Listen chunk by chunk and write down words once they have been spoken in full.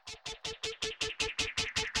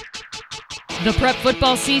The prep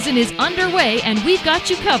football season is underway, and we've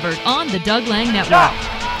got you covered on the Doug Lang Network.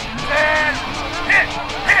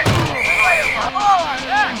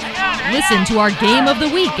 Listen to our Game of the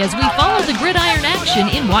Week as we follow the gridiron action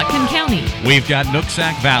in Whatcom County. We've got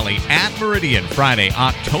Nooksack Valley at Meridian Friday,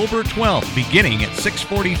 October 12th, beginning at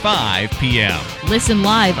 6:45 p.m. Listen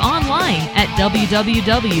live online at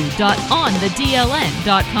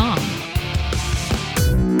www.onthedln.com.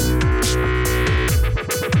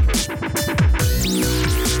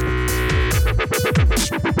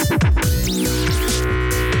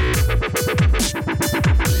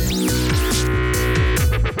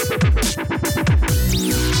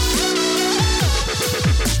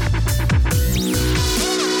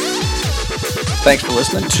 Thanks for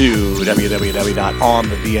listening to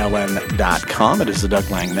www.onthedln.com. It is the Doug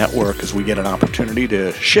Lang Network as we get an opportunity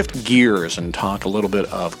to shift gears and talk a little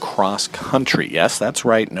bit of cross country. Yes, that's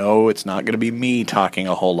right. No, it's not going to be me talking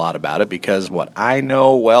a whole lot about it because what I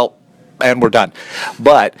know, well, and we're done.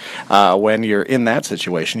 But when you're in that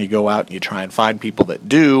situation, you go out and you try and find people that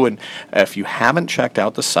do. And if you haven't checked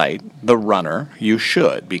out the site, The Runner, you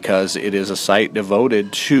should, because it is a site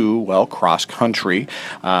devoted to, well, cross country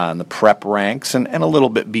and the prep ranks and a little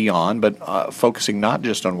bit beyond, but focusing not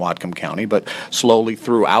just on Whatcom County, but slowly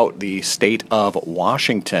throughout the state of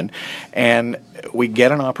Washington. And we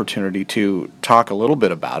get an opportunity to talk a little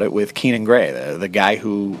bit about it with Keenan Gray, the guy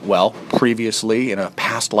who, well, previously in a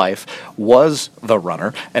past life was the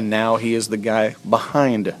runner, and now he is the guy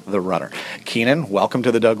behind the runner. Keenan, welcome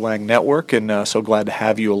to the Doug Lang Network, and so glad to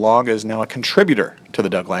have you along as now a contributor to the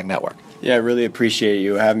Doug Lang Network. Yeah, I really appreciate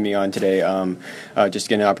you having me on today. Just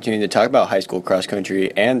getting an opportunity to talk about high school cross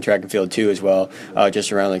country and track and field too as well,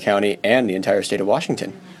 just around the county and the entire state of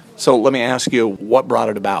Washington. So let me ask you, what brought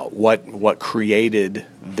it about? What created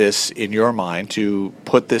this in your mind to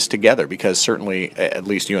put this together? Because certainly, at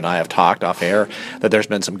least you and I have talked off air, that there's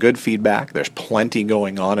been some good feedback. There's plenty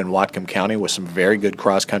going on in Whatcom County with some very good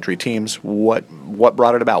cross-country teams. What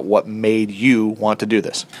brought it about? What made you want to do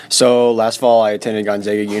this? So last fall, I attended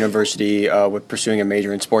Gonzaga University with pursuing a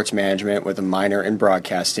major in sports management with a minor in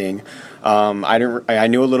broadcasting. I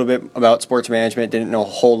knew a little bit about sports management, didn't know a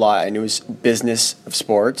whole lot. I knew it was business of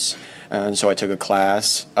sports, and so I took a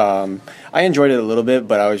class. I enjoyed it a little bit,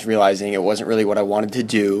 but I was realizing it wasn't really what I wanted to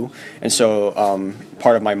do. And so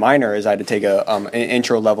part of my minor is I had to take an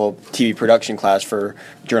intro-level TV production class for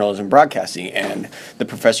journalism broadcasting. And the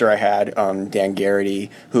professor I had, Dan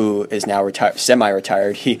Garrity, who is now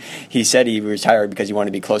semi-retired, he said he retired because he wanted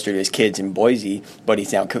to be closer to his kids in Boise, but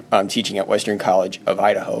he's now teaching at Western College of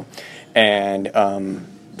Idaho. And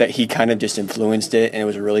that he kind of just influenced it, and it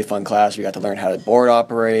was a really fun class. We got to learn how to board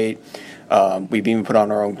operate. We've even put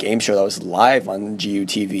on our own game show that was live on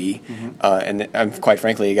GUTV, and quite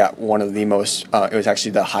frankly, it got one of the most, it was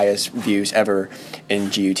actually the highest views ever in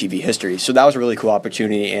GUTV history. So that was a really cool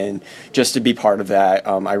opportunity, and just to be part of that,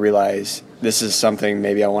 I realized this is something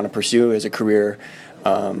maybe I want to pursue as a career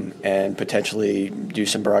and potentially do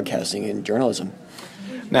some broadcasting and journalism.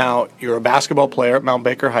 Now, you're a basketball player at Mount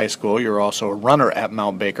Baker High School. You're also a runner at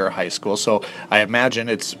Mount Baker High School. So I imagine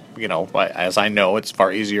it's, as I know, it's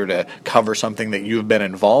far easier to cover something that you've been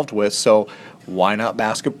involved with. So why not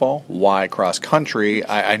basketball? Why cross country?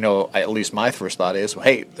 I know at least my first thought is,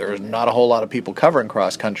 hey, there's not a whole lot of people covering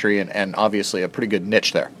cross country and obviously a pretty good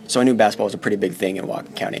niche there. So I knew basketball was a pretty big thing in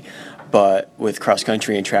Whatcom County. But with cross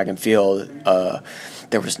country and track and field,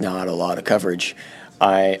 there was not a lot of coverage.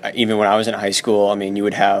 Even when I was in high school, you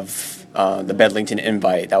would have the Bedlington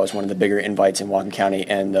Invite. That was one of the bigger invites in Whatcom County,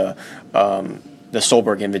 and the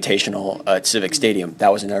Solberg Invitational at Civic Stadium.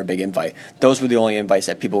 That was another big invite. Those were the only invites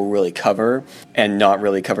that people really cover, and not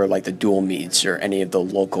really cover like the dual meets or any of the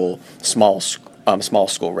local small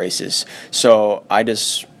school races. So I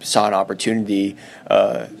just saw an opportunity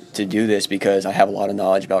to do this because I have a lot of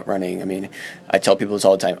knowledge about running. I tell people this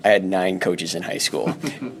all the time. I had 9 coaches in high school.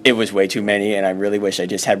 It was way too many, and I really wish I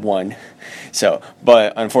just had one.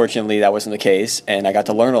 But unfortunately, that wasn't the case, and I got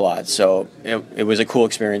to learn a lot. So it was a cool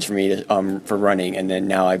experience for me for running, and then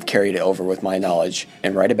now I've carried it over with my knowledge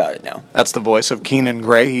and write about it now. That's the voice of Keenan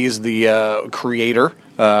Gray. He's the creator,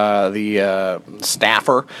 the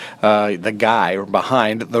staffer, the guy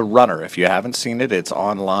behind The Runner. If you haven't seen it, it's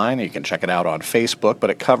online. You can check it out on Facebook, but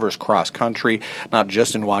it covers cross country, not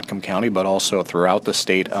just in Whatcom County, but also throughout the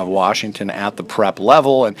state of Washington at the prep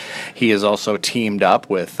level. And he is also teamed up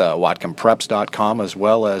with WhatcomPreps.com as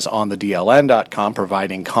well as onthedln.com,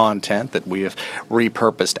 providing content that we have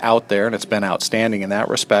repurposed out there, and it's been outstanding in that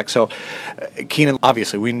respect. So, Keenan,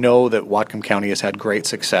 obviously, we know that Whatcom County has had great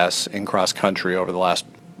success in cross country over the last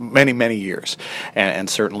many years, and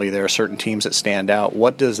certainly there are certain teams that stand out.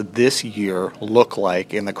 What does this year look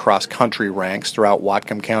like in the cross-country ranks throughout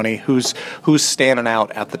Whatcom County? Who's standing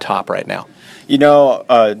out at the top right now?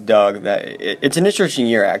 Doug, it's an interesting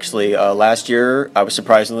year, actually. Last year,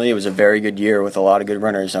 it was a very good year with a lot of good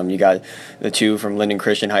runners. You got the two from Linden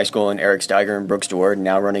Christian High School and Eric Steiger and Brooks DeWard,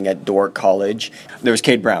 now running at Dordt College. There was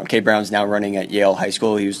Cade Brown. Cade Brown's now running at Yale High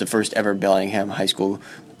School. He was the first ever Bellingham High School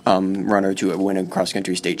runner to win a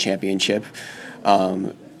cross-country state championship.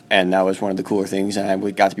 And that was one of the cooler things, and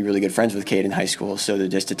we got to be really good friends with Cade in high school, so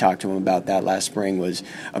just to talk to him about that last spring was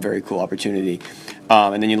a very cool opportunity.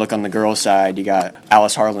 And then you look on the girls' side, you got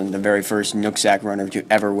Alice Harlan, the very first Nooksack runner to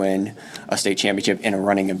ever win a state championship in a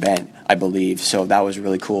running event, I believe. So that was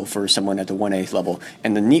really cool for someone at the 1A level.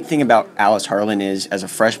 And the neat thing about Alice Harlan is, as a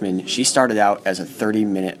freshman, she started out as a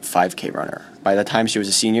 30-minute 5K runner. By the time she was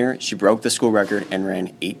a senior, she broke the school record and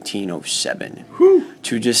ran 18:07.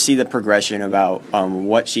 To just see the progression about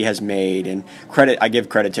what she has made, and I give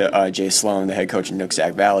credit to Jay Sloan, the head coach in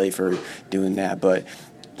Nooksack Valley, for doing that, but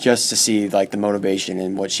just to see like the motivation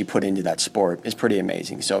and what she put into that sport is pretty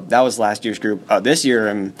amazing. So that was last year's group. This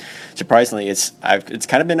year, surprisingly, it's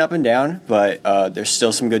kind of been up and down, but there's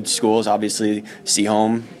still some good schools. Obviously,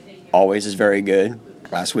 Seaholm always is very good.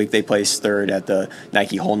 Last week they placed third at the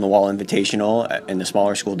Nike Hole in the Wall Invitational in the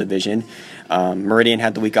smaller school division. Meridian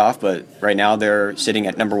had the week off, but right now they're sitting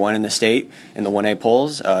at number 1 in the state in the 1A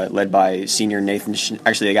polls, led by senior Nathan.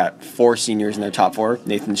 Actually, they got 4 seniors in their top 4: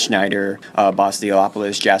 Nathan Schneider, Boss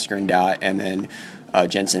Theopoulos, Jasker and Dot, and then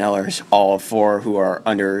Jensen Ellers, all 4 who are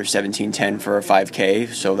under 17:10 for a 5K.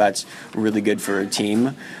 So that's really good for a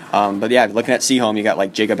team. But yeah, looking at Seaholm, you got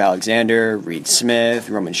like Jacob Alexander, Reed Smith,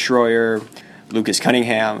 Roman Schroyer, Lucas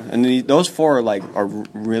Cunningham, and those 4 are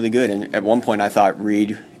really good. And at one point, I thought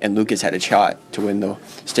Reed and Lucas had a shot to win the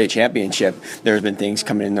state championship. There's been things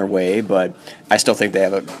coming in their way, but I still think they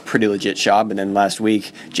have a pretty legit shot. But then last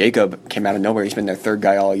week, Jacob came out of nowhere. He's been their 3rd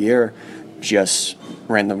guy all year. Just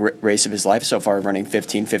ran the race of his life so far, running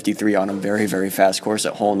 15:53 on a very, very fast course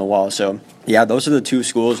at Hole in the Wall. So, yeah, those are the 2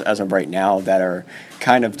 schools as of right now that are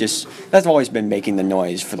kind of that's always been making the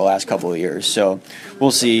noise for the last couple of years. So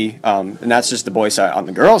we'll see. And that's just the boys' side. On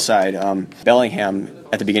the girls' side, Bellingham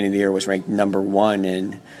at the beginning of the year was ranked number 1,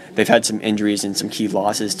 and they've had some injuries and some key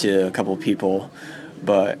losses to a couple of people.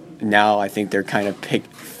 But now I think they're kind of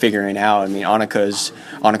figuring out. I mean,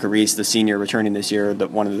 Annika Reese, the senior returning this year,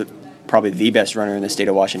 probably the best runner in the state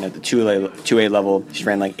of Washington at the 2A level. She's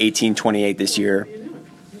ran like 18:28 this year.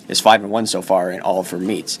 Is 5-1 so far in all of her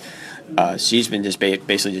meets. She's been just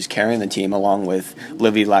basically just carrying the team, along with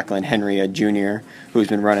Livy Lackland Henry, a junior, who's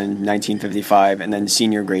been running 19:55, and then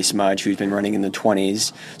senior Grace Mudge, who's been running in the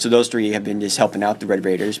 20s. So those 3 have been just helping out the Red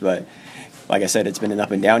Raiders. But like I said, it's been an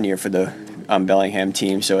up and down year for the Bellingham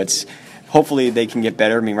team. So hopefully they can get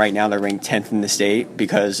better. I mean, right now they're ranked 10th in the state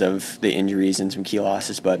because of the injuries and some key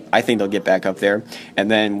losses, but I think they'll get back up there. And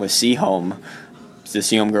then with Seaholm, the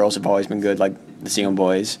Seaholm girls have always been good, like the Seaholm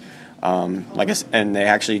boys. And they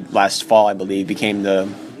actually last fall, I believe, became the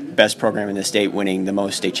best program in the state, winning the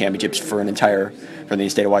most state championships for the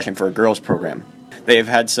state of Washington for a girls program. They've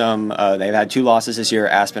had 2 losses this year.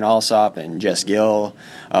 Aspen Alsop and Jess Gill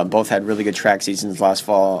both had really good track seasons last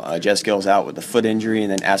fall. Jess Gill's out with a foot injury,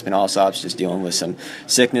 and then Aspen Alsop's just dealing with some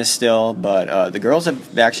sickness still. But the girls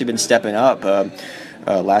have actually been stepping up.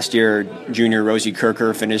 Last year, junior Rosie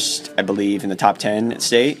Kirker finished, I believe, in the top 10 at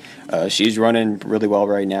state. She's running really well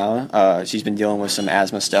right now. She's been dealing with some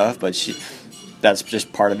asthma stuff, but that's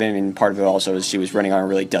just part of it. I mean, part of it also is she was running on a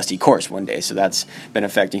really dusty course one day, so that's been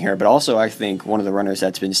affecting her. But also, I think one of the runners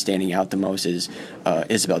that's been standing out the most is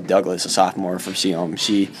Isabel Douglas, a sophomore from Seaholm.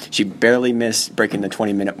 She barely missed breaking the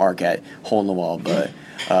 20-minute mark at Hole in the Wall, but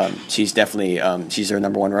she's definitely she's their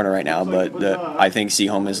number 1 runner right now. But I think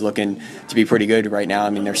Seaholm is looking to be pretty good right now. I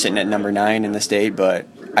mean, they're sitting at number 9 in the state, but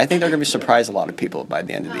I think they're going to surprise a lot of people by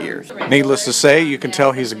the end of the year. Needless to say, you can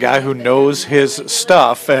tell he's a guy who knows his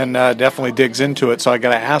stuff and definitely digs into it. So I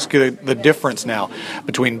got to ask you the difference now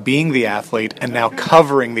between being the athlete and now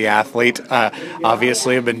covering the athlete.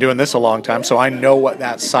 Obviously, I've been doing this a long time, so I know what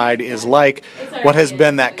that side is like. What has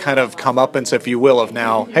been that kind of comeuppance, if you will, of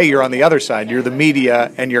now, hey, you're on the other side, you're the media,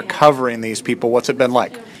 and you're covering these people. What's it been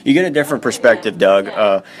like? You get a different perspective, Doug.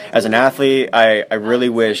 As an athlete, I really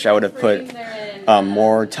wish I would have put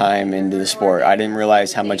more time into the sport. I didn't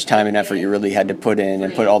realize how much time and effort you really had to put in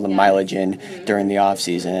and put all the mileage in during the off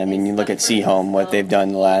season. I mean, you look at Seaholm, what they've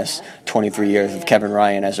done the last 23 years with Kevin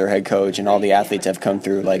Ryan as their head coach, and all the athletes have come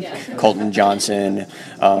through, like Colton Johnson,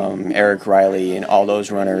 Eric Riley, and all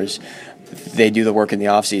those runners. they do the work in the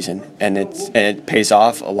off season, and it pays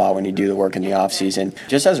off a lot when you do the work in the off season.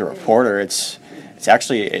 Just as a reporter, it's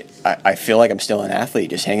actually, I feel like I'm still an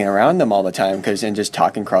athlete, just hanging around them all the time, and just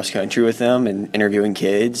talking cross country with them and interviewing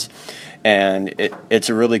kids. And it's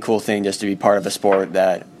a really cool thing just to be part of a sport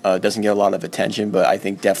that doesn't get a lot of attention, but I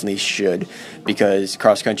think definitely should, because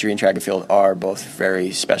cross country and track and field are both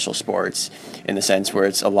very special sports in the sense where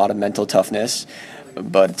it's a lot of mental toughness,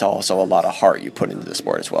 but it's also a lot of heart you put into the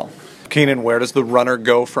sport as well. Keenan, where does the runner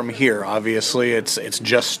go from here? Obviously, it's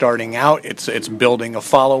just starting out. It's building a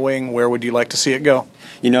following. Where would you like to see it go?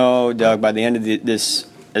 Doug, by the end of this,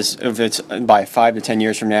 if it's by 5 to 10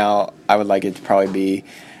 years from now, I would like it to probably be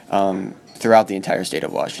throughout the entire state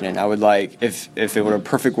of Washington. I would like, if it were a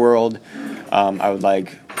perfect world, I would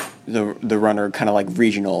like the runner kind of like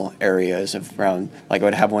regional areas of around, like I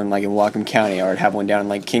would have one like in Whatcom County, or I'd have one down in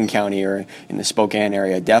like King County or in the Spokane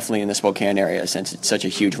area, definitely in the Spokane area since it's such a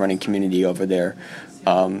huge running community over there.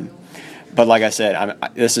 But like I said,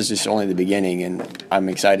 this is just only the beginning, and I'm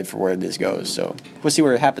excited for where this goes. So we'll see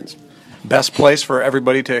where it happens. Best place for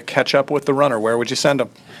everybody to catch up with the runner, where would you send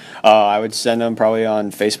them? I would send them probably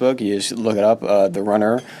on Facebook. You just look it up, The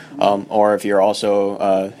Runner. Or if you're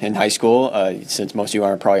also in high school, since most of you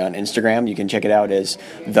are probably on Instagram, you can check it out as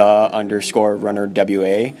 _runner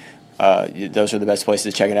WA. Those are the best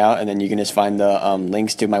places to check it out. And then you can just find the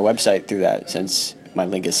links to my website through that, since my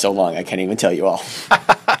link is so long I can't even tell you all.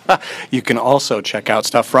 You can also check out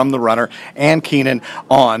stuff from the runner and Keenan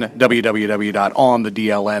on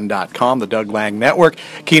www.onthedln.com, the Doug Lang Network.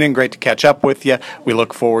 Keenan, great to catch up with you. We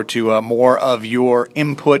look forward to more of your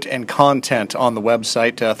input and content on the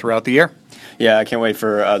website throughout the year. Yeah, I can't wait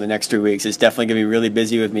for the next 3 weeks. It's definitely going to be really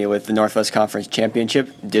busy with me with the Northwest Conference Championship,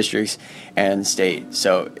 districts, and state.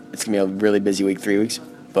 So it's going to be a really busy week, 3 weeks,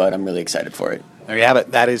 but I'm really excited for it. There you have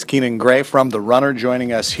it. That is Keenan Gray from The Runner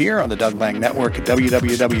joining us here on the Doug Lang Network at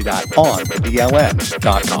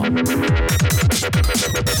www.onthedln.com.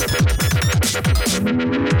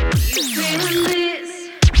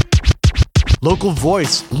 Local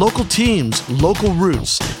voice, local teams, local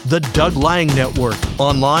roots. The Doug Lang Network.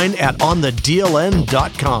 Online at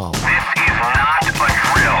onthedln.com.